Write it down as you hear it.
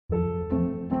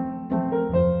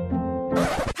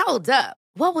Hold up.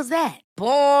 What was that?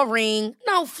 Boring.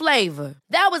 No flavor.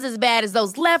 That was as bad as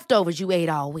those leftovers you ate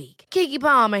all week. Keke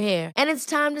Palmer here. And it's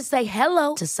time to say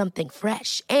hello to something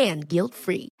fresh and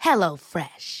guilt-free. Hello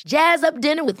Fresh. Jazz up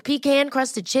dinner with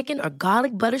pecan-crusted chicken or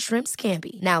garlic butter shrimp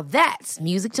scampi. Now that's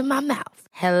music to my mouth.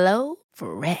 Hello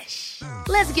Fresh.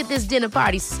 Let's get this dinner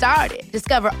party started.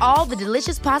 Discover all the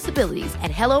delicious possibilities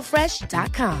at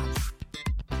hellofresh.com.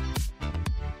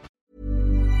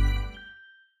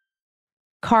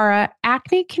 Cara,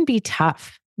 acne can be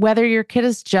tough. Whether your kid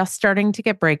is just starting to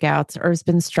get breakouts or has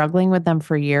been struggling with them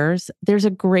for years, there's a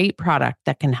great product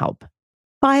that can help.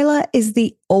 Phyla is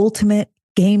the ultimate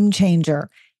game changer.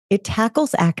 It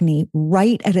tackles acne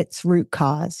right at its root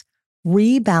cause,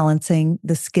 rebalancing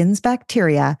the skin's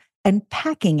bacteria and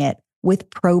packing it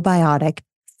with probiotic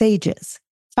phages.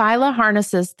 Phyla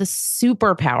harnesses the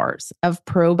superpowers of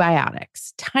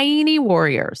probiotics, tiny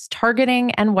warriors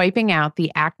targeting and wiping out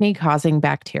the acne-causing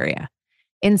bacteria.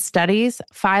 In studies,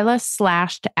 Phyla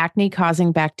slashed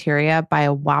acne-causing bacteria by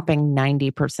a whopping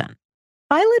 90%.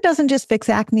 Phyla doesn't just fix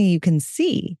acne you can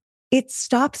see. It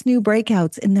stops new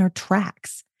breakouts in their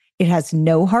tracks. It has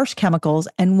no harsh chemicals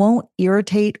and won't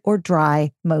irritate or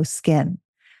dry most skin.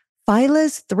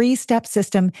 Phyla's 3-step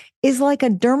system is like a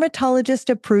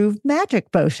dermatologist-approved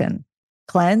magic potion.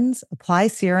 Cleanse, apply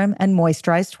serum, and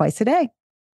moisturize twice a day.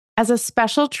 As a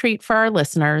special treat for our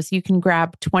listeners, you can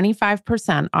grab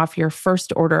 25% off your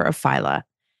first order of Phyla.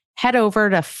 Head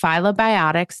over to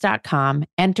phylabiotics.com,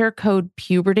 enter code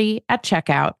PUBERTY at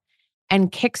checkout,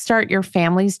 and kickstart your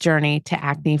family's journey to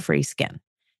acne-free skin.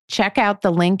 Check out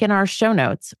the link in our show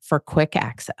notes for quick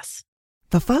access.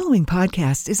 The following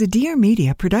podcast is a Dear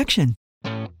Media production.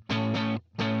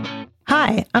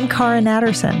 Hi, I'm Cara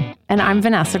Natterson. And I'm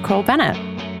Vanessa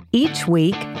Kroll-Bennett. Each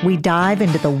week, we dive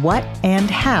into the what and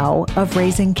how of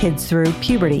raising kids through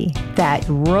puberty, that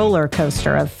roller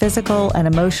coaster of physical and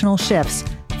emotional shifts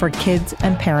for kids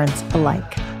and parents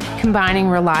alike. Combining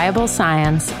reliable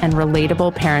science and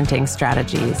relatable parenting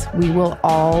strategies, we will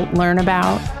all learn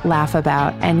about, laugh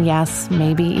about, and yes,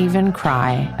 maybe even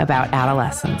cry about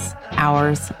adolescence,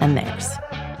 ours and theirs.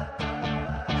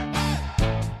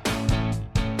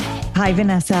 Hi,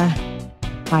 Vanessa.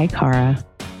 Hi, Cara.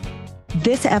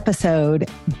 This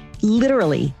episode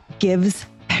literally gives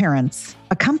parents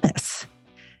a compass.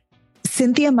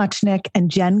 Cynthia Muchnick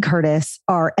and Jen Curtis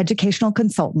are educational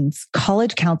consultants,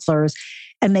 college counselors,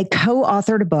 and they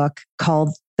co-authored a book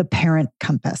called The Parent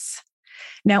Compass.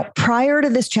 Now, prior to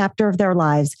this chapter of their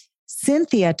lives,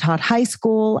 Cynthia taught high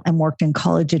school and worked in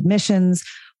college admissions,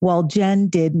 while Jen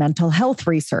did mental health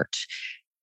research.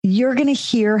 You're going to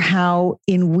hear how,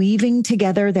 in weaving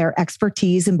together their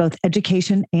expertise in both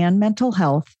education and mental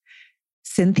health,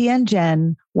 Cynthia and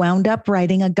Jen wound up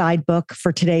writing a guidebook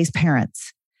for today's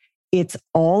parents. It's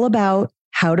all about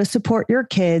how to support your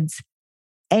kids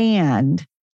and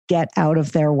get out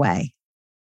of their way.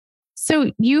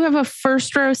 So you have a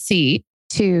first row seat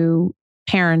to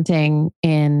parenting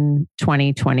in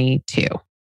 2022.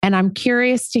 And I'm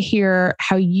curious to hear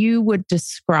how you would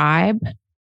describe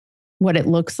what it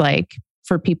looks like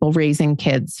for people raising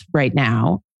kids right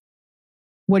now.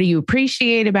 What do you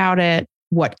appreciate about it?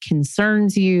 What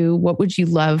concerns you? What would you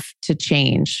love to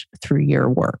change through your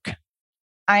work?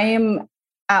 I am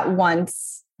at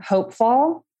once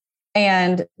hopeful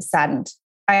and saddened.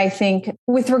 I think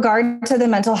with regard to the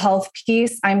mental health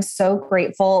piece, I'm so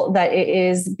grateful that it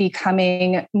is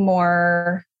becoming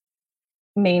more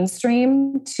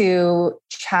mainstream to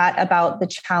chat about the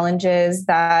challenges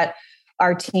that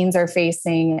our teens are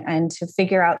facing and to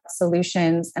figure out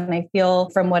solutions. And I feel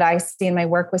from what I see in my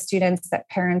work with students that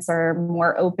parents are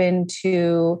more open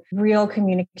to real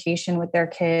communication with their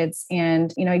kids.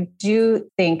 And, I do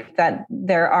think that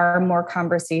there are more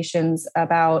conversations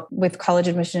about, with college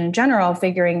admission in general,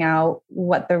 figuring out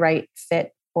what the right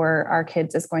fit for our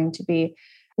kids is going to be.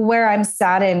 Where I'm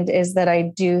saddened is that I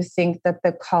do think that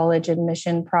the college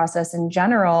admission process in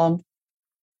general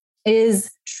is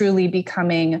truly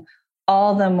becoming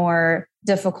all the more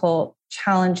difficult,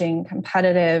 challenging,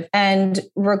 competitive. And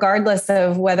regardless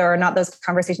of whether or not those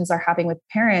conversations are happening with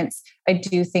parents, I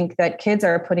do think that kids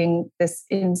are putting this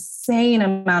insane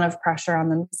amount of pressure on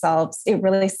themselves. It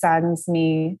really saddens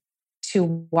me to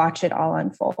watch it all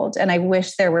unfold. And I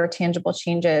wish there were tangible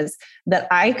changes that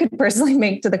I could personally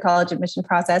make to the college admission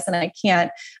process. And I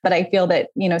can't, but I feel that,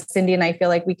 Cindy and I feel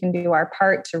like we can do our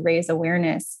part to raise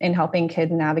awareness in helping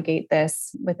kids navigate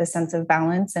this with a sense of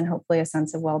balance and hopefully a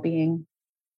sense of well-being.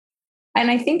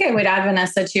 And I think I would add,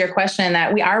 Vanessa, to your question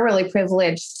that we are really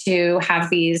privileged to have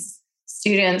these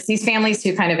students, these families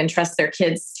who kind of entrust their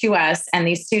kids to us, and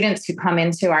these students who come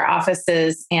into our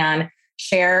offices and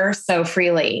share so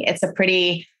freely. It's a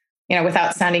pretty,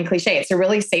 without sounding cliche, it's a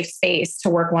really safe space to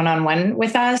work one-on-one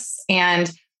with us.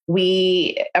 And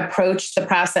we approach the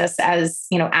process as,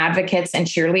 advocates and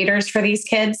cheerleaders for these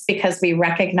kids because we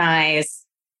recognize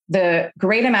the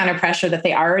great amount of pressure that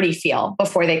they already feel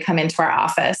before they come into our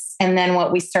office. And then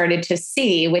what we started to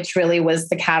see, which really was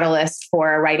the catalyst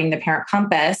for writing the Parent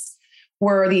Compass,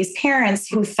 were these parents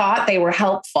who thought they were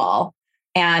helpful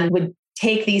and would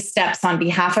take these steps on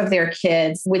behalf of their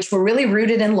kids, which were really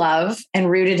rooted in love and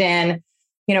rooted in,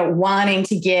 wanting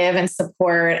to give and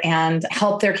support and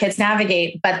help their kids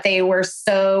navigate. But they were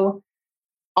so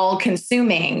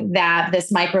all-consuming that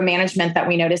this micromanagement that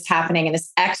we noticed happening and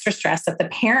this extra stress that the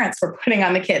parents were putting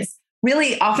on the kids,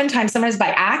 really oftentimes, sometimes by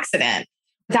accident,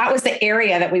 that was the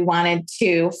area that we wanted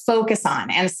to focus on.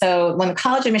 And so when the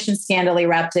college admissions scandal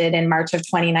erupted in March of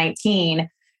 2019,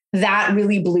 that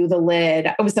really blew the lid.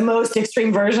 It was the most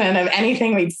extreme version of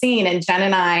anything we'd seen. And Jen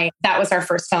and I, that was our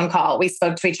first phone call. We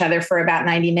spoke to each other for about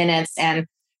 90 minutes and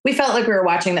we felt like we were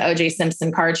watching the O.J.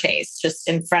 Simpson car chase just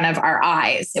in front of our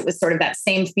eyes. It was sort of that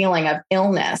same feeling of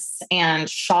illness and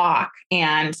shock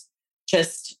and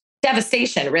just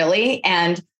devastation, really.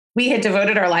 And we had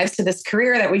devoted our lives to this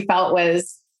career that we felt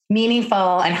was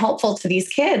meaningful and helpful to these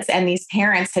kids. And these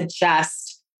parents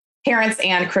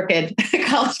and crooked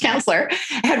college counselor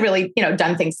had really,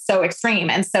 done things so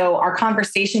extreme. And so our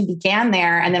conversation began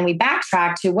there. And then we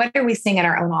backtracked to what are we seeing in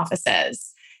our own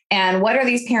offices? And what are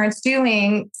these parents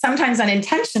doing, sometimes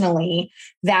unintentionally,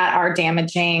 that are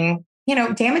damaging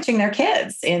their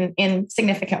kids in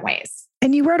significant ways?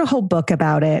 And you wrote a whole book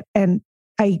about it. And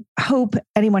I hope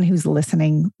anyone who's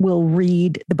listening will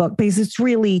read the book because it's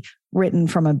really written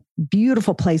from a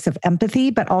beautiful place of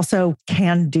empathy, but also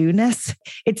can-do-ness.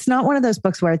 It's not one of those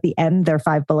books where at the end there are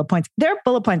 5 bullet points. There are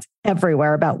bullet points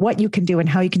everywhere about what you can do and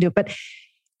how you can do it. But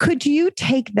could you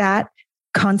take that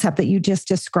concept that you just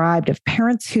described of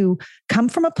parents who come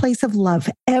from a place of love?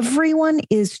 Everyone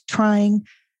is trying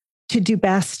to do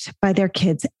best by their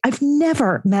kids. I've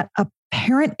never met a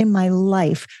parent in my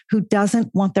life who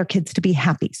doesn't want their kids to be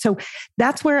happy. So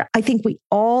that's where I think we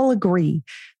all agree.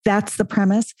 That's the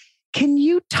premise. Can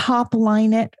you top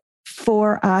line it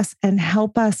for us and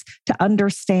help us to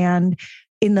understand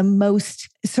in the most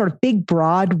sort of big,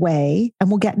 broad way? And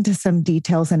we'll get into some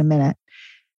details in a minute.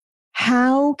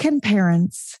 How can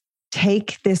parents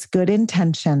take this good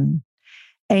intention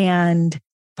and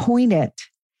point it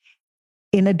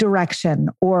in a direction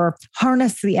or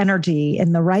harness the energy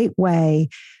in the right way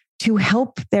to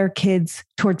help their kids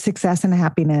towards success and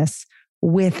happiness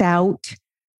without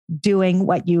doing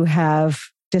what you have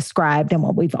described and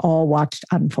what we've all watched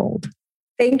unfold?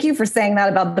 Thank you for saying that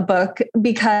about the book,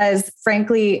 because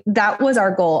frankly, that was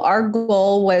our goal. Our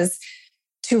goal was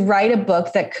to write a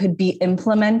book that could be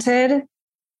implemented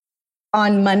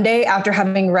on Monday after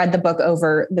having read the book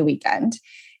over the weekend.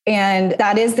 And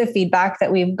that is the feedback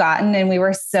that we've gotten. And we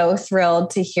were so thrilled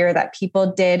to hear that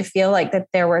people did feel like that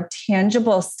there were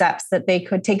tangible steps that they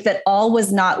could take, that all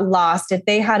was not lost. If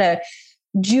they had a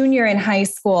junior in high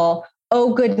school,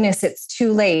 oh goodness, it's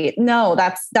too late. No,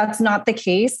 that's not the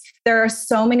case. There are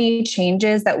so many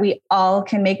changes that we all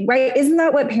can make, right? Isn't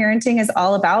that what parenting is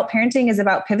all about? Parenting is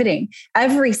about pivoting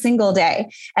every single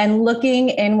day and looking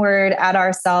inward at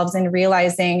ourselves and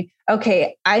realizing,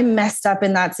 okay, I messed up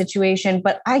in that situation,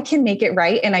 but I can make it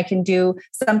right and I can do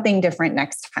something different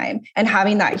next time. And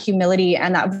having that humility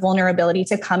and that vulnerability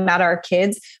to come at our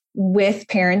kids with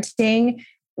parenting,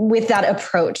 with that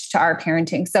approach to our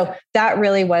parenting. So that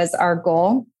really was our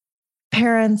goal.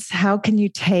 Parents, how can you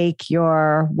take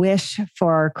your wish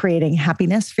for creating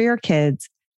happiness for your kids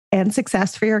and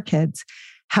success for your kids?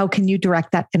 How can you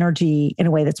direct that energy in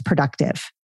a way that's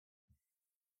productive?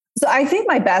 So I think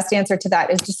my best answer to that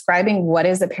is describing what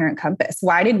is a parent compass.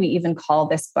 Why did we even call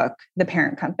this book The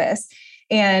Parent Compass?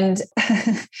 And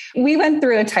we went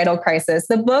through a title crisis.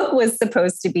 The book was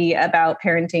supposed to be about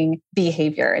parenting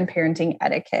behavior and parenting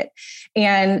etiquette.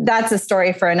 And that's a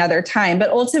story for another time. But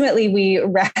ultimately, we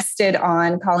rested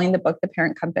on calling the book The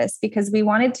Parent Compass because we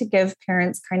wanted to give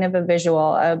parents kind of a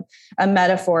visual, a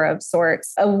metaphor of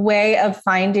sorts, a way of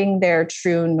finding their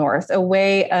true north, a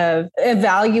way of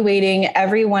evaluating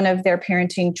every one of their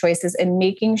parenting choices and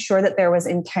making sure that there was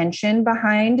intention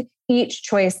behind each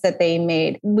choice that they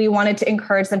made. We wanted to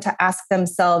encourage them to ask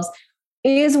themselves,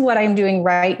 is what I'm doing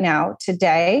right now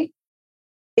today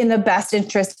in the best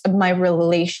interest of my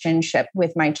relationship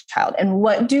with my child? And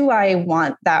what do I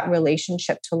want that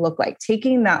relationship to look like?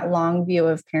 Taking that long view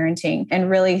of parenting and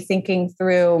really thinking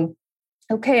through,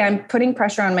 okay, I'm putting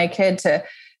pressure on my kid to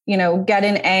get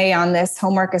an A on this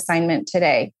homework assignment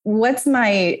today. What's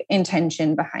my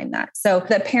intention behind that? So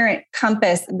the parent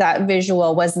compass, that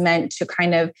visual was meant to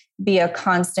kind of be a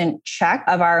constant check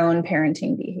of our own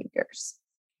parenting behaviors.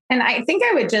 And I think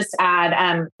I would just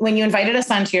add, when you invited us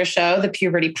onto your show, the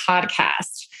Puberty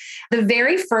Podcast, the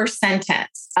very first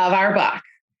sentence of our book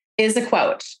is a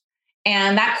quote.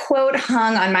 And that quote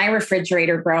hung on my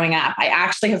refrigerator growing up. I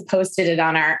actually have posted it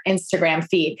on our Instagram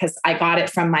feed because I got it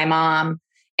from my mom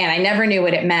and I never knew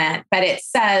what it meant. But it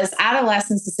says,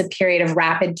 adolescence is a period of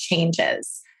rapid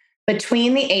changes.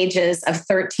 Between the ages of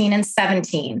 13 and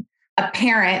 17, a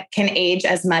parent can age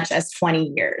as much as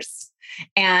 20 years.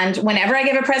 And whenever I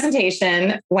give a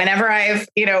presentation, whenever I've,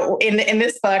 in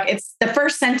this book, it's the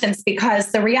first sentence,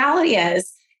 because the reality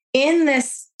is in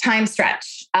this time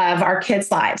stretch of our kids'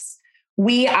 lives,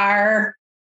 we are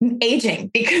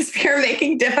aging because we are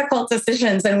making difficult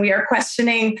decisions and we are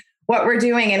questioning what we're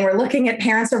doing. And we're looking at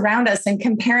parents around us and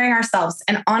comparing ourselves.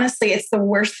 And honestly, it's the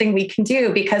worst thing we can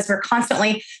do because we're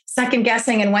constantly second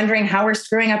guessing and wondering how we're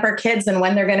screwing up our kids and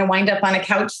when they're going to wind up on a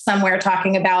couch somewhere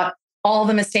talking about all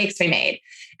the mistakes we made.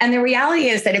 And the reality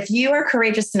is that if you are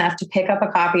courageous enough to pick up a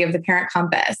copy of the Parent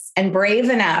Compass and brave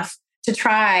enough to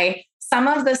try some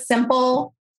of the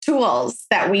simple tools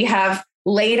that we have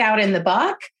laid out in the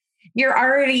book, you're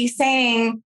already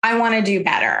saying, I want to do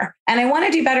better. And I want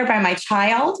to do better by my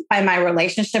child, by my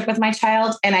relationship with my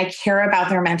child. And I care about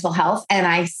their mental health and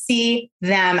I see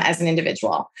them as an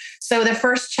individual. So the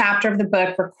first chapter of the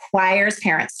book requires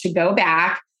parents to go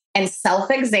back and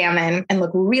self-examine and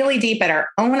look really deep at our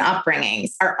own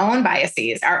upbringings, our own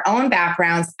biases, our own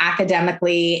backgrounds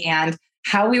academically, and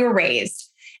how we were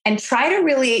raised, and try to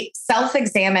really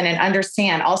self-examine and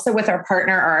understand, also with our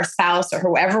partner or our spouse or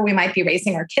whoever we might be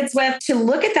raising our kids with, to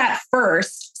look at that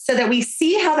first so that we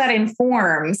see how that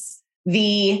informs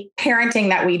the parenting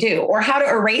that we do, or how to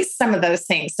erase some of those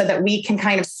things so that we can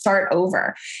kind of start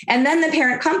over. And then the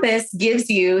Parent Compass gives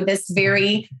you this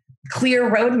very clear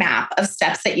roadmap of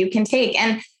steps that you can take.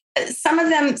 And some of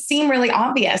them seem really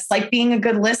obvious, like being a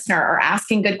good listener or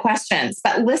asking good questions,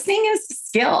 but listening is a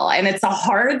skill and it's a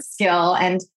hard skill.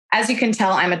 And as you can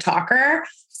tell, I'm a talker.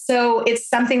 So it's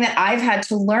something that I've had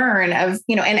to learn of,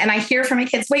 and I hear from my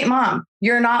kids, wait, Mom,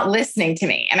 you're not listening to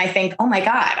me. And I think, oh my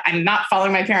God, I'm not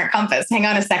following my Parent Compass. Hang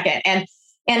on a second. And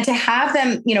to have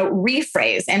them,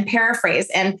 rephrase and paraphrase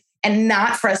and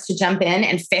not for us to jump in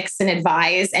and fix and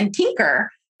advise and tinker,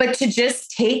 but to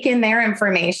just take in their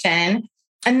information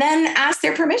and then ask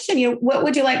their permission. What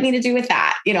would you like me to do with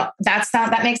that?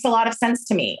 That makes a lot of sense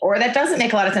to me, or that doesn't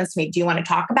make a lot of sense to me. Do you want to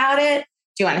talk about it?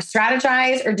 Do you want to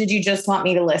strategize? Or did you just want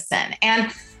me to listen?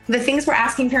 And the things we're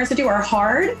asking parents to do are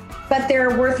hard, but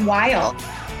they're worthwhile.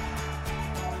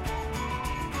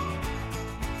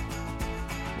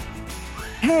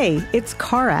 Hey, it's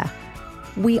Cara.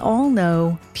 We all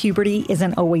know puberty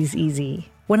isn't always easy.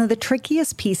 One of the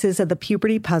trickiest pieces of the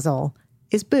puberty puzzle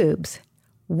is boobs.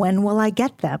 When will I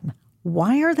get them?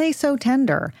 Why are they so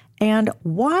tender? And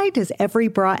why does every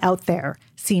bra out there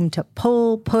seem to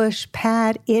pull, push,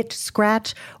 pad, itch,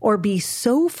 scratch, or be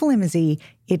so flimsy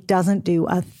it doesn't do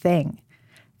a thing?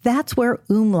 That's where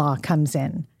Oomla comes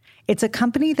in. It's a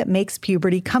company that makes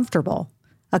puberty comfortable,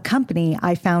 a company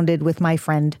I founded with my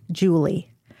friend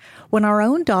Julie. When our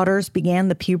own daughters began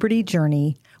the puberty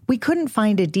journey, we couldn't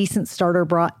find a decent starter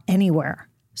bra anywhere,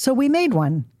 so we made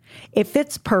one. It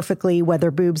fits perfectly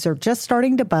whether boobs are just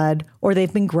starting to bud or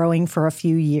they've been growing for a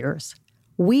few years.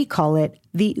 We call it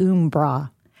the Bra,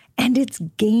 and it's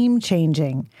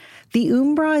game-changing.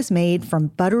 The Bra is made from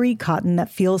buttery cotton that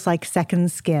feels like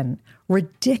second skin,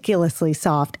 ridiculously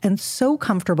soft and so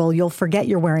comfortable you'll forget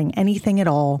you're wearing anything at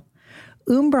all.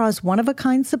 Bra's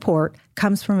one-of-a-kind support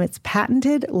comes from its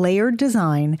patented layered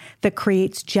design that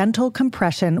creates gentle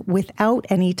compression without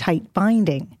any tight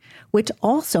binding, which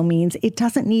also means it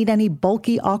doesn't need any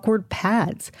bulky, awkward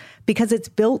pads because it's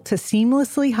built to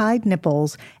seamlessly hide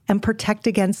nipples and protect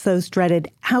against those dreaded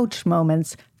ouch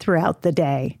moments throughout the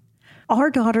day. Our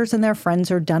daughters and their friends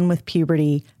are done with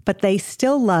puberty, but they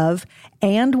still love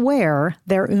and wear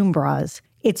their Bras.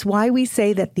 It's why we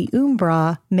say that the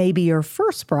Bra may be your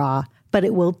first bra, but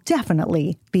it will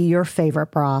definitely be your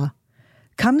favorite bra.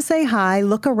 Come say hi,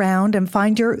 look around, and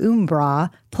find your Bra,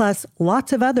 plus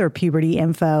lots of other puberty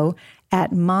info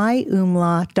at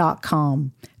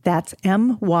myoomla.com. That's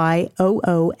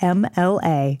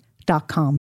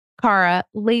MYOOMLA.com. Cara,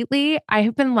 lately I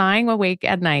have been lying awake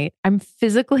at night. I'm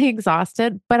physically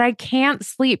exhausted, but I can't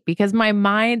sleep because my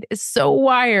mind is so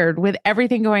wired with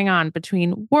everything going on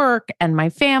between work and my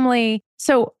family.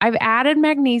 So I've added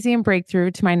Magnesium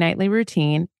Breakthrough to my nightly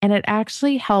routine, and it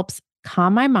actually helps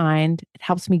calm my mind. It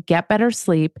helps me get better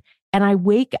sleep. And I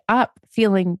wake up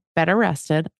feeling better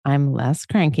rested. I'm less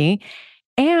cranky.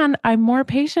 And I'm more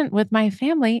patient with my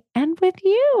family and with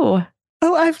you.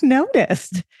 Oh, I've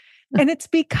noticed. And it's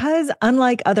because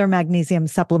unlike other magnesium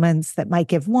supplements that might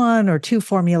give 1 or 2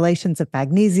 formulations of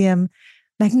magnesium,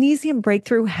 Magnesium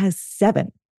Breakthrough has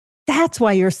 7. That's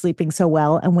why you're sleeping so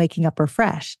well and waking up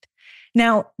refreshed.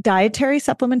 Now, dietary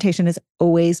supplementation is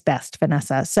always best,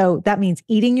 Vanessa. So that means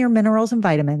eating your minerals and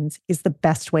vitamins is the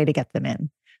best way to get them in.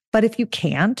 But if you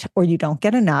can't or you don't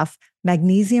get enough,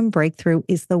 Magnesium Breakthrough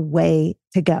is the way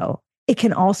to go. It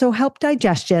can also help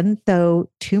digestion, though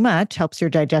too much helps your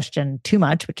digestion too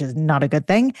much, which is not a good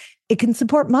thing. It can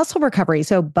support muscle recovery.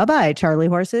 So bye-bye, Charlie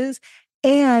horses.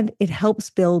 And it helps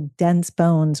build dense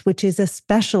bones, which is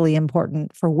especially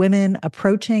important for women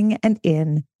approaching and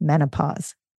in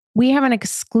menopause. We have an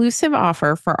exclusive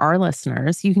offer for our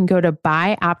listeners. You can go to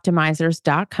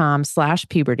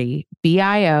bioptimizers.com/puberty,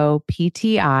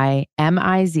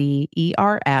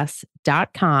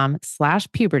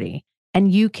 bioptimizers.com/puberty.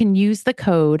 And you can use the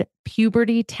code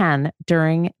PUBERTY10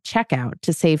 during checkout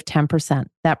to save 10%.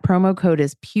 That promo code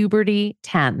is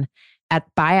PUBERTY10 at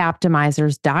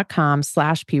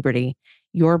bioptimizers.com/puberty.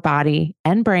 Your body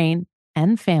and brain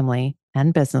and family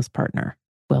and business partner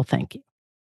will thank you.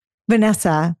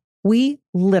 Vanessa, we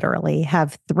literally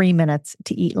have 3 minutes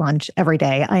to eat lunch every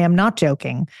day. I am not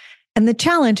joking. And the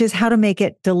challenge is how to make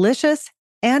it delicious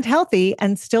and healthy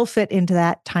and still fit into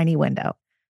that tiny window.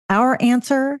 Our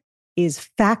answer is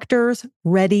Factor's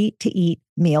ready-to-eat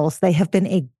meals. They have been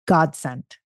a godsend.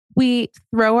 We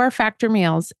throw our Factor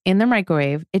meals in the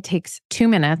microwave. It takes 2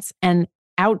 minutes and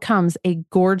out comes a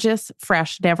gorgeous,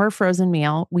 fresh, never frozen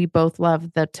meal. We both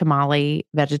love the tamale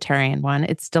vegetarian one.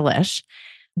 It's delish.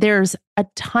 There's a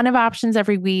ton of options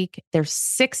every week. There's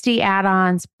 60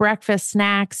 add-ons, breakfast,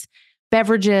 snacks,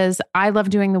 beverages. I love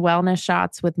doing the wellness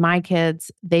shots with my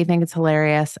kids. They think it's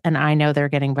hilarious. And I know they're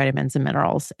getting vitamins and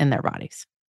minerals in their bodies.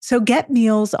 So get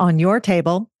meals on your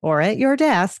table or at your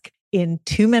desk in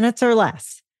 2 minutes or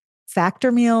less.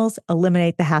 Factor meals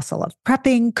eliminate the hassle of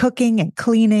prepping, cooking, and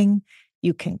cleaning.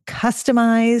 You can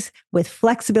customize with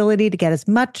flexibility to get as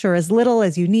much or as little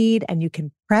as you need, and you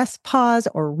can press pause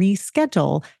or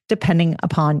reschedule depending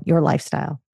upon your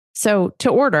lifestyle. So to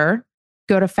order,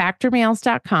 go to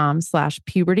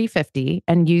factormeals.com/puberty50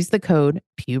 and use the code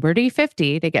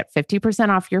puberty50 to get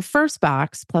 50% off your first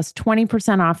box plus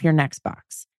 20% off your next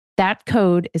box. That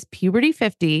code is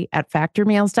puberty50 at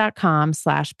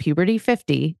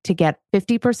factormeals.com/puberty50 to get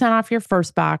 50% off your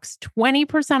first box,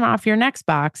 20% off your next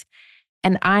box.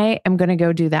 And I am going to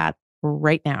go do that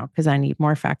right now because I need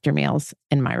more Factor meals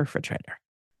in my refrigerator.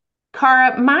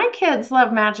 Cara, my kids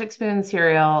love Magic Spoon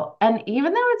cereal. And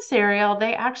even though it's cereal,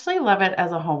 they actually love it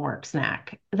as a homework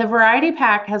snack. The variety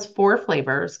pack has 4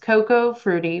 flavors: cocoa,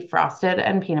 fruity, frosted,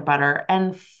 and peanut butter.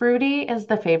 And fruity is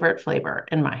the favorite flavor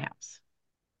in my house.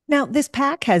 Now, this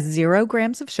pack has 0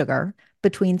 grams of sugar,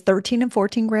 between 13 and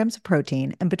 14 grams of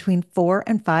protein, and between 4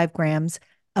 and 5 grams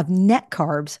of net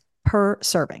carbs per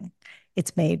serving.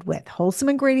 It's made with wholesome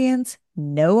ingredients,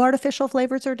 no artificial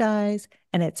flavors or dyes,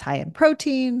 and it's high in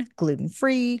protein,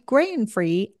 gluten-free,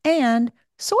 grain-free, and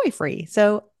soy-free.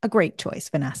 So a great choice,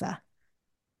 Vanessa.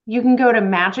 You can go to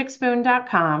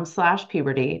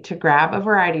magicspoon.com/puberty to grab a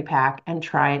variety pack and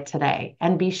try it today.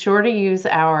 And be sure to use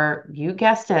our, you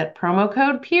guessed it, promo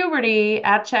code PUBERTY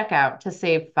at checkout to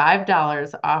save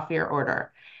 $5 off your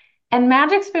order. And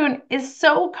Magic Spoon is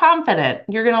so confident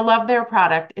you're going to love their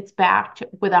product. It's backed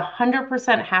with a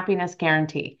 100% happiness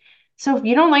guarantee. So if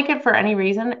you don't like it for any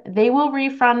reason, they will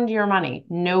refund your money.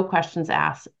 No questions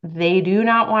asked. They do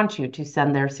not want you to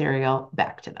send their cereal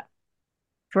back to them.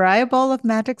 Try a bowl of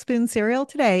Magic Spoon cereal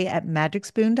today at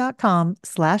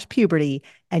magicspoon.com/puberty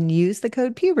and use the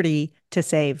code PUBERTY to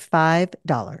save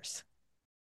 $5.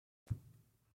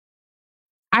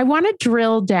 I want to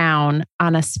drill down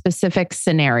on a specific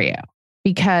scenario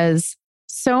because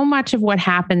so much of what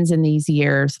happens in these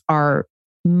years are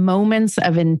moments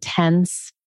of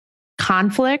intense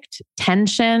conflict,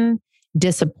 tension,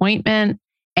 disappointment,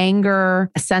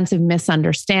 anger, a sense of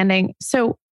misunderstanding.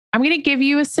 So I'm going to give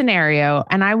you a scenario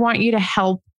and I want you to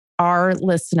help our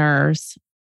listeners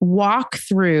walk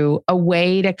through a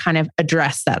way to kind of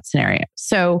address that scenario.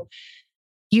 So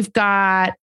you've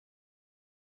got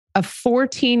a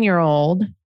 14-year-old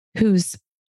who's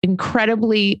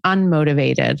incredibly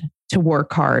unmotivated to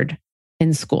work hard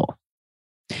in school.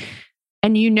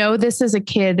 And you know this is a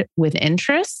kid with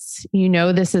interests. You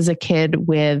know this is a kid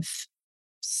with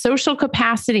social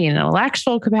capacity and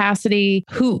intellectual capacity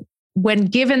who, when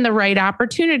given the right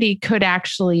opportunity, could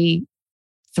actually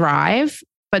thrive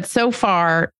But so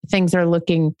far, things are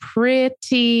looking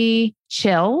pretty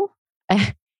chill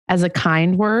as a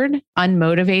kind word,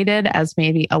 unmotivated as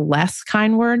maybe a less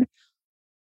kind word.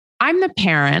 I'm the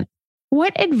parent.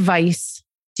 What advice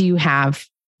do you have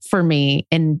for me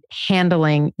in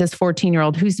handling this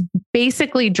 14-year-old who's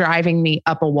basically driving me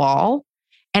up a wall?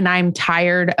 And I'm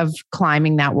tired of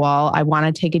climbing that wall. I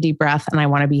want to take a deep breath and I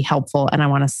want to be helpful and I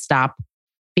want to stop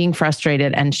being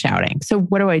frustrated and shouting. So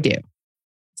what do I do?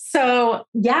 So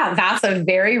yeah, that's a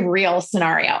very real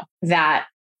scenario that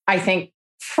I think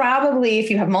probably if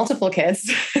you have multiple kids,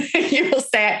 you will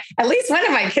say, at least one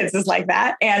of my kids is like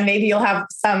that. And maybe you'll have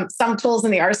some tools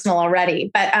in the arsenal already.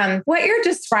 But what you're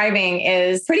describing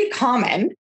is pretty common.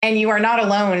 And you are not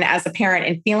alone as a parent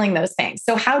in feeling those things.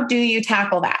 So how do you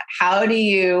tackle that? How do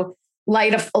you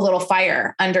light a little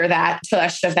fire under that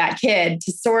tush of that kid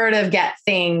to sort of get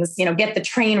things, get the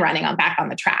train running back on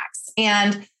the tracks?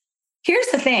 And here's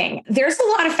the thing. There's a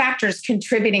lot of factors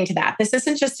contributing to that. This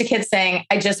isn't just a kid saying,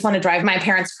 I just want to drive my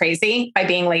parents crazy by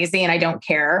being lazy and I don't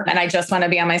care. And I just want to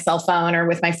be on my cell phone or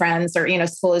with my friends or,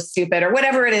 school is stupid or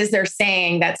whatever it is they're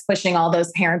saying that's pushing all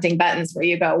those parenting buttons where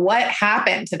you go, what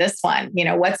happened to this one?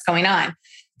 What's going on?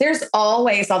 There's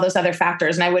always all those other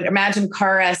factors. And I would imagine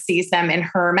Cara sees them in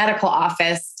her medical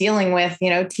office dealing with,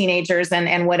 teenagers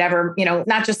and whatever,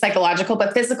 not just psychological,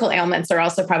 but physical ailments are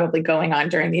also probably going on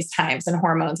during these times and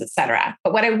hormones, et cetera.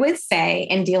 But what I would say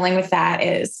in dealing with that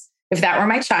is if that were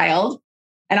my child,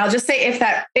 and I'll just say if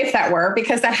that were,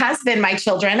 because that has been my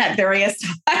children at various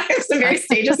times and various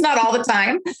stages, not all the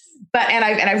time, but, and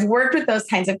I've worked with those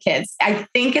kinds of kids. I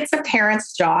think it's a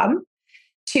parent's job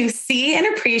to see and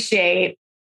appreciate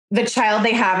the child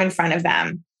they have in front of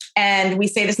them. And we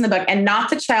say this in the book, and not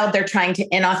the child they're trying to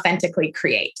inauthentically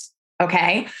create.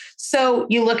 Okay. So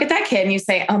you look at that kid and you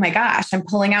say, oh my gosh, I'm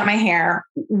pulling out my hair.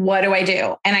 What do I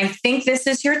do? And I think this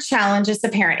is your challenge as a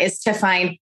parent, is to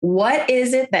find what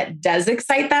is it that does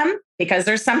excite them? Because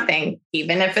there's something,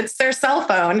 even if it's their cell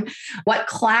phone, what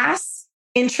class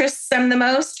interests them the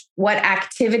most, what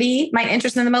activity might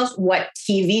interest them the most, what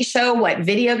TV show, what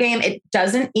video game, it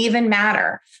doesn't even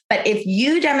matter. But if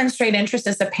you demonstrate interest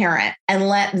as a parent and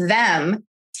let them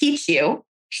teach you,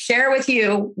 share with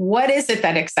you, what is it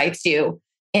that excites you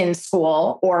in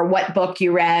school, or what book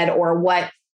you read, or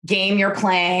what game you're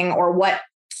playing, or what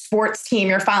sports team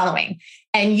you're following,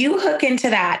 and you hook into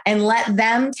that and let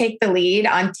them take the lead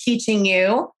on teaching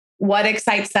you what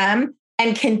excites them,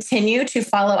 and continue to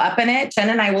follow up on it. Jen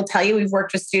and I will tell you, we've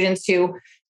worked with students who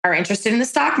are interested in the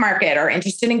stock market, are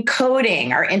interested in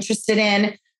coding, are interested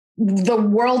in the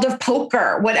world of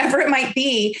poker, whatever it might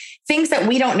be, things that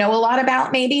we don't know a lot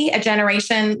about, maybe a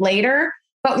generation later.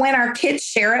 But when our kids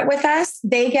share it with us,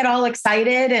 they get all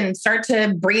excited and start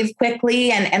to breathe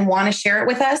quickly and want to share it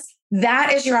with us.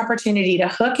 That is your opportunity to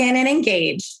hook in and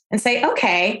engage and say,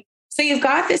 okay, so you've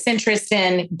got this interest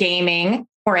in gaming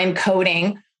or in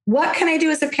coding. What can I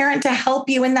do as a parent to help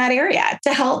you in that area,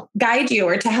 to help guide you,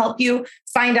 or to help you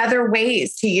find other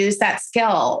ways to use that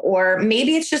skill? Or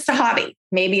maybe it's just a hobby.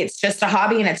 Maybe it's just a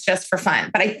hobby and it's just for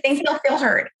fun. But I think they'll feel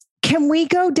heard. Can we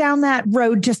go down that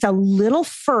road just a little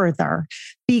further?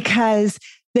 Because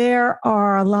there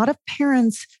are a lot of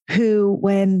parents who,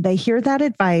 when they hear that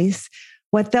advice,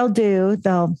 what they'll do,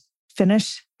 they'll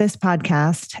finish this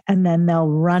podcast and then they'll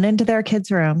run into their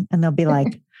kids' room and they'll be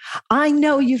like, I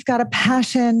know you've got a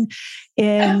passion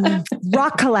in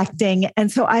rock collecting.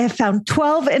 And so I have found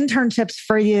 12 internships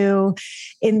for you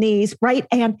in these, right?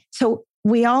 And so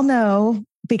we all know,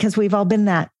 because we've all been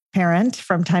that parent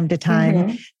from time to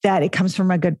time, that it comes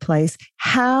from a good place.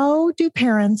 How do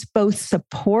parents both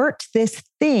support this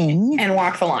thing and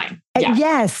walk the line? Yeah.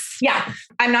 Yes. Yeah.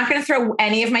 I'm not going to throw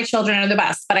any of my children under the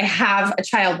bus, but I have a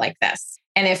child like this.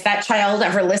 And if that child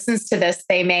ever listens to this,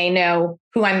 they may know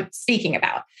who I'm speaking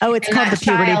about. Oh, it's called the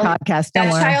Puberty Podcast.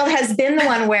 That child has been the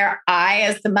one where I,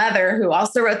 as the mother who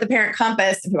also wrote the Parent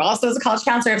Compass, and who also is a college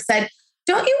counselor, have said,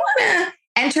 don't you want to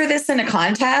enter this in a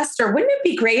contest? Or wouldn't it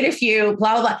be great if you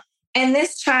blah, blah, blah? And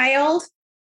this child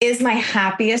is my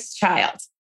happiest child.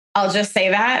 I'll just say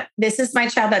that. This is my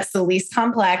child that's the least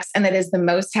complex and that is the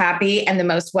most happy and the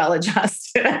most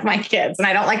well-adjusted of my kids. And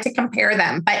I don't like to compare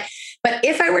them. But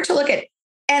if I were to look at,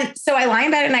 and so I lie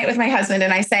in bed at night with my husband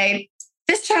and I say,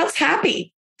 this child's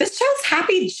happy. This child's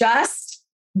happy just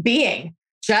being,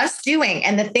 just doing.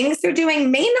 And the things they're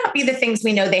doing may not be the things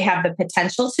we know they have the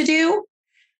potential to do.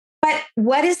 But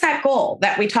what is that goal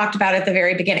that we talked about at the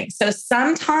very beginning? So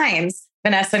sometimes,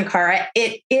 Vanessa and Cara,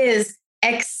 it is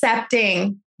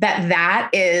accepting that that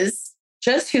is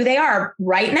just who they are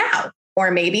right now,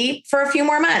 or maybe for a few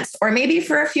more months, or maybe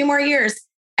for a few more years.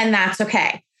 And that's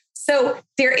okay. So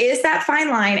there is that fine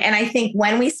line. And I think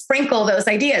when we sprinkle those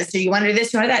ideas, do you want to do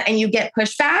this, do you want to do that, and you get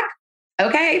pushback,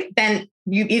 okay, then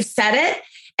you've said it.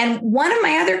 And one of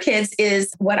my other kids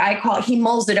is what I call, he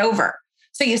mulls it over.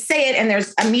 So you say it and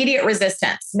there's immediate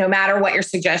resistance, no matter what your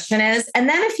suggestion is. And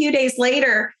then a few days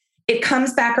later, it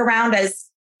comes back around as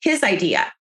his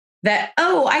idea that,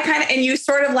 oh, and you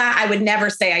sort of laugh. I would never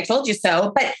say, I told you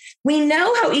so, but we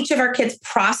know how each of our kids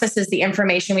processes the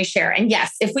information we share. And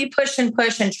yes, if we push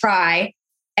and try,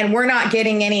 and we're not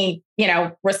getting any,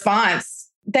 response,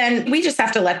 then we just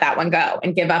have to let that one go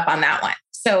and give up on that one.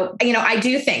 So, I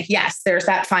do think, yes, there's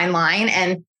that fine line,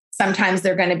 and sometimes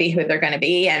they're going to be who they're going to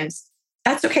be. And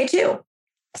that's okay too.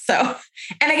 So,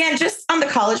 and again, just on the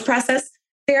college process,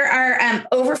 there are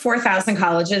over 4,000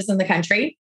 colleges in the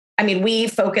country. I mean, we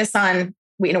focus on,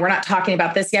 we're not talking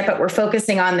about this yet, but we're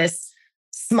focusing on this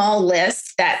small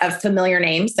list of familiar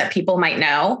names that people might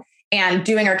know, and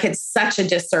doing our kids such a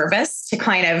disservice to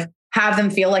kind of have them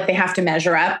feel like they have to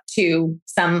measure up to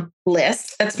some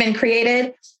list that's been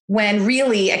created, when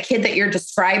really a kid that you're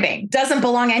describing doesn't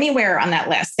belong anywhere on that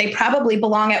list. They probably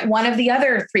belong at one of the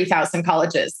other 3,000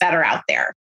 colleges that are out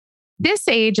there. This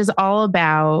age is all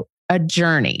about a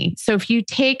journey. So if you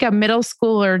take a middle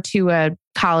schooler to a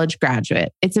college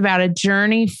graduate, it's about a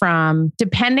journey from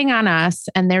depending on us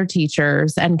and their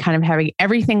teachers and kind of having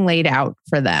everything laid out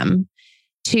for them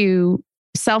to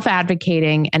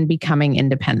self-advocating and becoming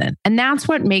independent. And that's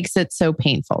what makes it so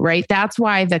painful, right? That's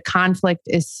why the conflict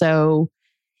is so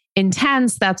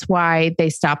intense. That's why they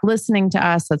stop listening to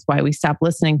us. That's why we stop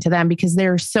listening to them, because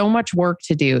there's so much work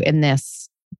to do in this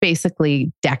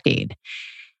basically decade.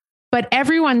 But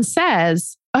everyone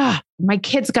says, my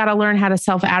kid's got to learn how to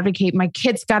self-advocate. My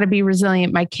kid's got to be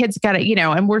resilient. My kid's got to,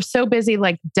 and we're so busy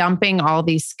like dumping all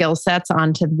these skill sets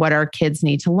onto what our kids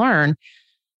need to learn.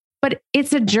 But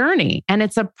it's a journey and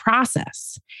it's a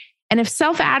process. And if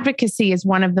self-advocacy is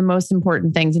one of the most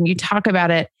important things, and you talk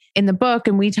about it in the book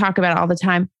and we talk about it all the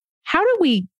time, how do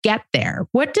we get there?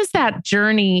 What does that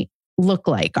journey look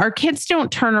like? Our kids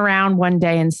don't turn around one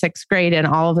day in 6th grade and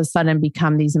all of a sudden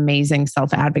become these amazing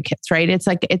self-advocates, right?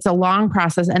 It's a long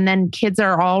process. And then kids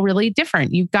are all really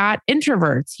different. You've got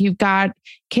introverts, you've got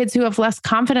kids who have less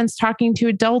confidence talking to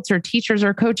adults or teachers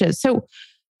or coaches. So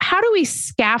how do we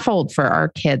scaffold for our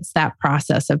kids that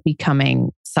process of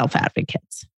becoming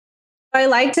self-advocates? I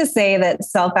like to say that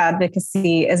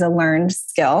self-advocacy is a learned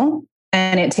skill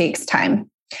and it takes time.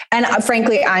 And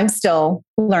frankly, I'm still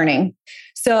learning.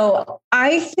 So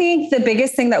I think the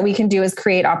biggest thing that we can do is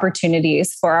create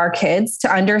opportunities for our kids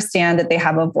to understand that they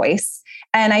have a voice.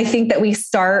 And I think that we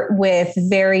start with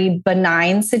very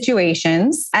benign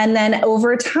situations. And then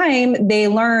over time, they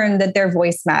learn that their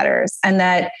voice matters and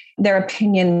that their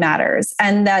opinion matters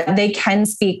and that they can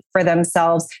speak for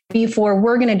themselves before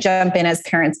we're going to jump in as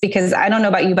parents. Because I don't know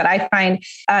about you, but I find,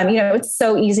 it's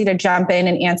so easy to jump in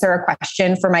and answer a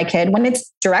question for my kid when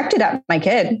it's directed at my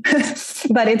kid.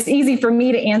 But it's easy for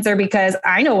me to answer because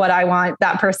I know what I want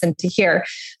that person to hear.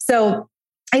 So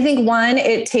I think one,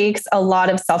 it takes a lot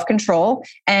of self-control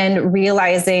and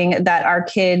realizing that our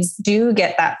kids do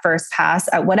get that first pass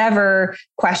at whatever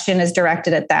question is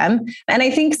directed at them. And I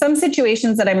think some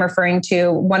situations that I'm referring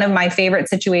to, one of my favorite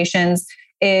situations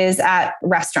is at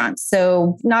restaurants.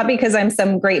 So not because I'm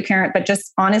some great parent, but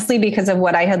just honestly because of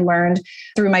what I had learned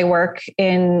through my work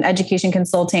in education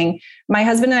consulting. My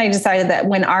husband and I decided that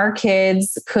when our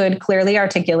kids could clearly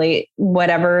articulate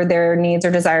whatever their needs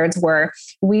or desires were,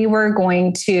 we were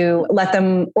going to let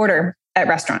them order at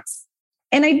restaurants.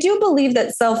 And I do believe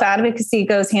that self-advocacy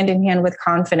goes hand in hand with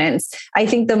confidence. I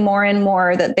think the more and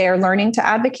more that they're learning to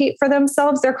advocate for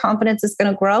themselves, their confidence is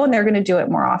going to grow and they're going to do it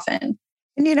more often.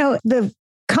 And the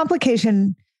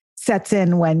complication sets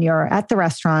in when you're at the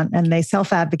restaurant and they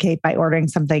self-advocate by ordering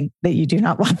something that you do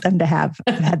not want them to have.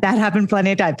 I've had that happen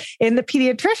plenty of times. In the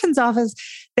pediatrician's office,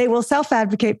 they will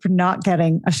self-advocate for not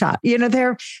getting a shot.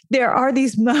 There are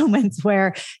these moments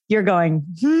where you're going,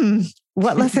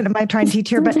 what lesson am I trying to teach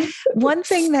here? But one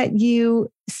thing that you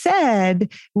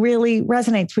said really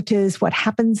resonates, which is what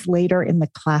happens later in the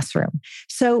classroom.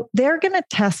 So they're going to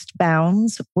test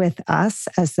bounds with us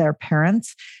as their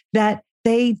parents that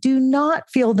they do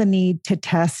not feel the need to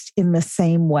test in the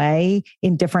same way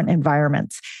in different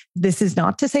environments. This is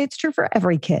not to say it's true for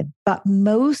every kid, but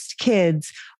most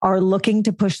kids are looking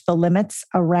to push the limits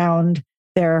around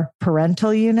their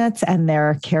parental units and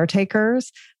their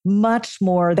caretakers much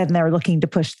more than they're looking to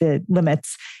push the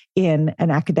limits in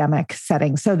an academic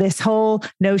setting. So this whole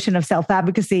notion of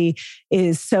self-advocacy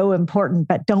is so important,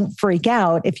 but don't freak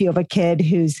out if you have a kid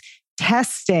who's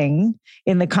testing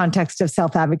in the context of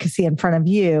self-advocacy in front of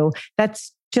you,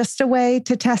 that's just a way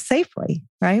to test safely,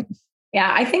 right?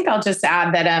 Yeah, I think I'll just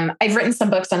add that I've written some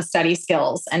books on study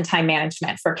skills and time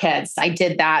management for kids. I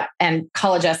did that and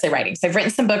college essay writing. So I've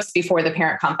written some books before the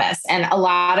Parent Compass. And a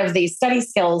lot of these study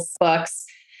skills books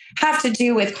have to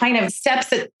do with kind of steps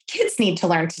that kids need to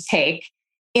learn to take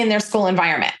in their school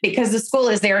environment, because the school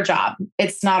is their job.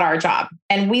 It's not our job.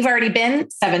 And we've already been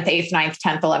 7th, 8th, 9th,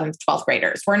 10th, 11th, 12th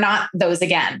graders. We're not those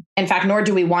again. In fact, nor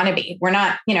do we want to be. We're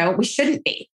not, we shouldn't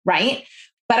be, right?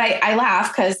 But I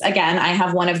laugh because, again, I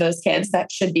have one of those kids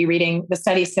that should be reading the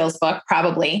study skills book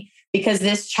probably, because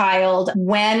this child,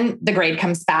 when the grade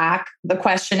comes back, the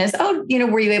question is,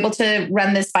 were you able to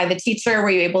run this by the teacher?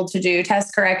 Were you able to do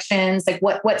test corrections? Like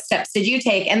what steps did you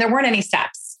take? And there weren't any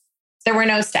steps. There were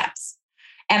no steps.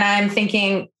 And I'm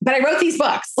thinking, but I wrote these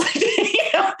books. What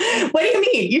do you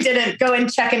mean you didn't go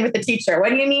and check in with the teacher?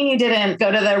 What do you mean you didn't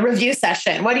go to the review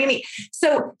session? What do you mean?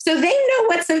 So they know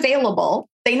what's available.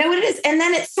 They know what it is. And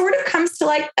then it sort of comes to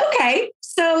like, okay,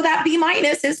 so that B-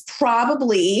 is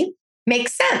probably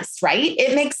makes sense, right?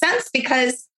 It makes sense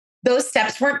because those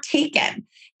steps weren't taken.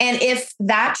 And if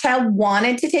that child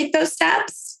wanted to take those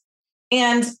steps,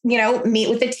 and, meet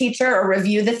with the teacher or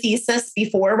review the thesis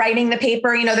before writing the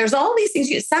paper. There's all these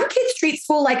things. Some kids treat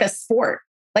school like a sport.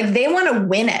 Like they want to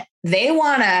win it. They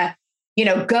want to,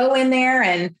 go in there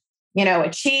and,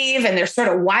 achieve, and they're sort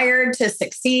of wired to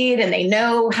succeed and they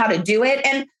know how to do it.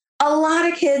 And a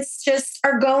lot of kids just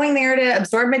are going there to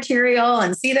absorb material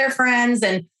and see their friends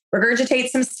and regurgitate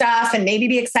some stuff and maybe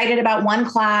be excited about one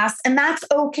class. And that's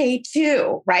okay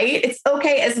too, right? It's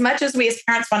okay as much as we as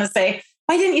parents want to say,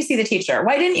 why didn't you see the teacher?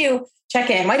 Why didn't you check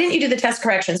in? Why didn't you do the test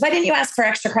corrections? Why didn't you ask for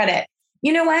extra credit?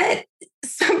 You know what?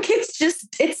 Some kids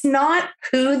it's not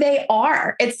who they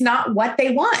are. It's not what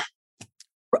they want.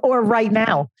 Or right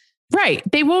now. Right.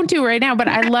 They won't do right now. But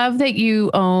I love that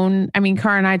you own,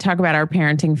 Cara and I talk about our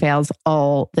parenting fails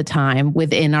all the time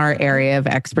within our area of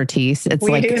expertise.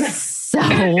 It's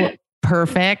so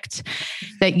perfect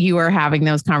that you are having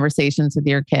those conversations with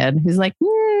your kid who's like,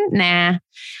 nah.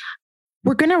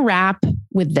 We're going to wrap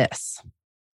with this.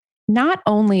 Not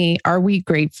only are we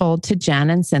grateful to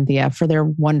Jen and Cynthia for their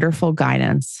wonderful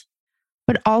guidance,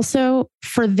 but also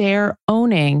for their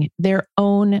owning their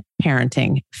own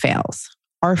parenting fails.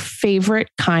 Our favorite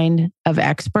kind of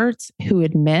experts who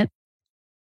admit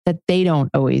that they don't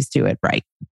always do it right.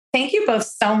 Thank you both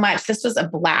so much. This was a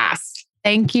blast.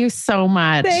 Thank you so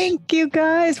much. Thank you,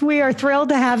 guys. We are thrilled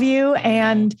to have you,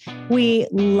 and we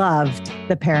loved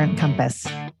the Parent Compass.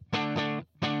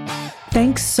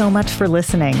 Thanks so much for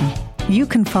listening. You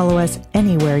can follow us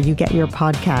anywhere you get your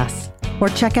podcasts, or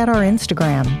check out our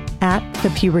Instagram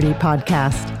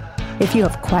 @thepubertypodcast. If you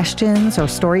have questions or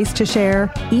stories to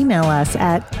share, email us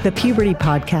at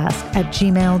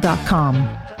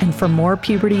thepubertypodcast@gmail.com. And for more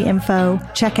puberty info,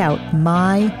 check out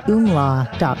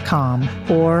myumla.com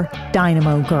or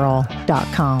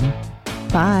dynamogirl.com.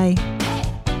 Bye.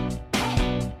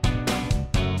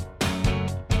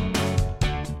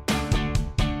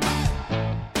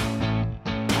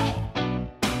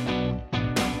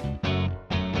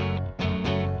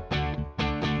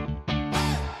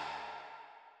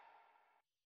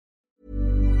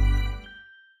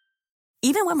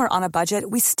 Even when we're on a budget,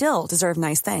 we still deserve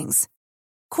nice things.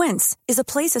 Quince is a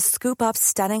place to scoop up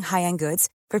stunning high-end goods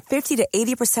for 50 to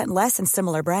 80% less than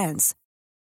similar brands.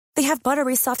 They have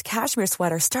buttery soft cashmere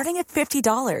sweaters starting at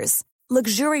 $50,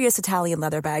 luxurious Italian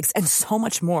leather bags, and so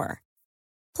much more.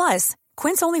 Plus,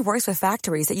 Quince only works with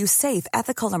factories that use safe,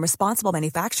 ethical, and responsible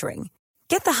manufacturing.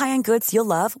 Get the high-end goods you'll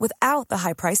love without the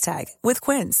high price tag with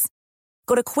Quince.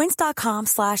 Go to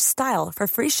quince.com/style for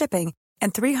free shipping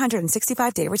and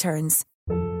 365-day returns.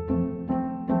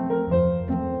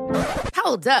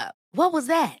 Hold up. What was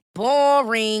that?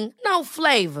 Boring. No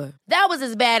flavor. That was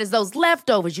as bad as those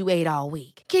leftovers you ate all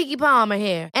week. Keke Palmer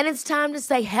here. And it's time to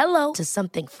say hello to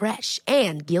something fresh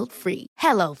and guilt-free.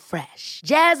 HelloFresh.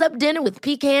 Jazz up dinner with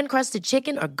pecan-crusted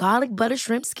chicken or garlic butter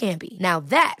shrimp scampi. Now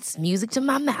that's music to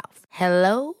my mouth.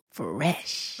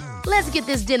 HelloFresh. Let's get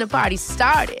this dinner party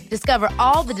started. Discover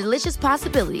all the delicious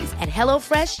possibilities at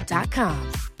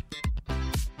HelloFresh.com.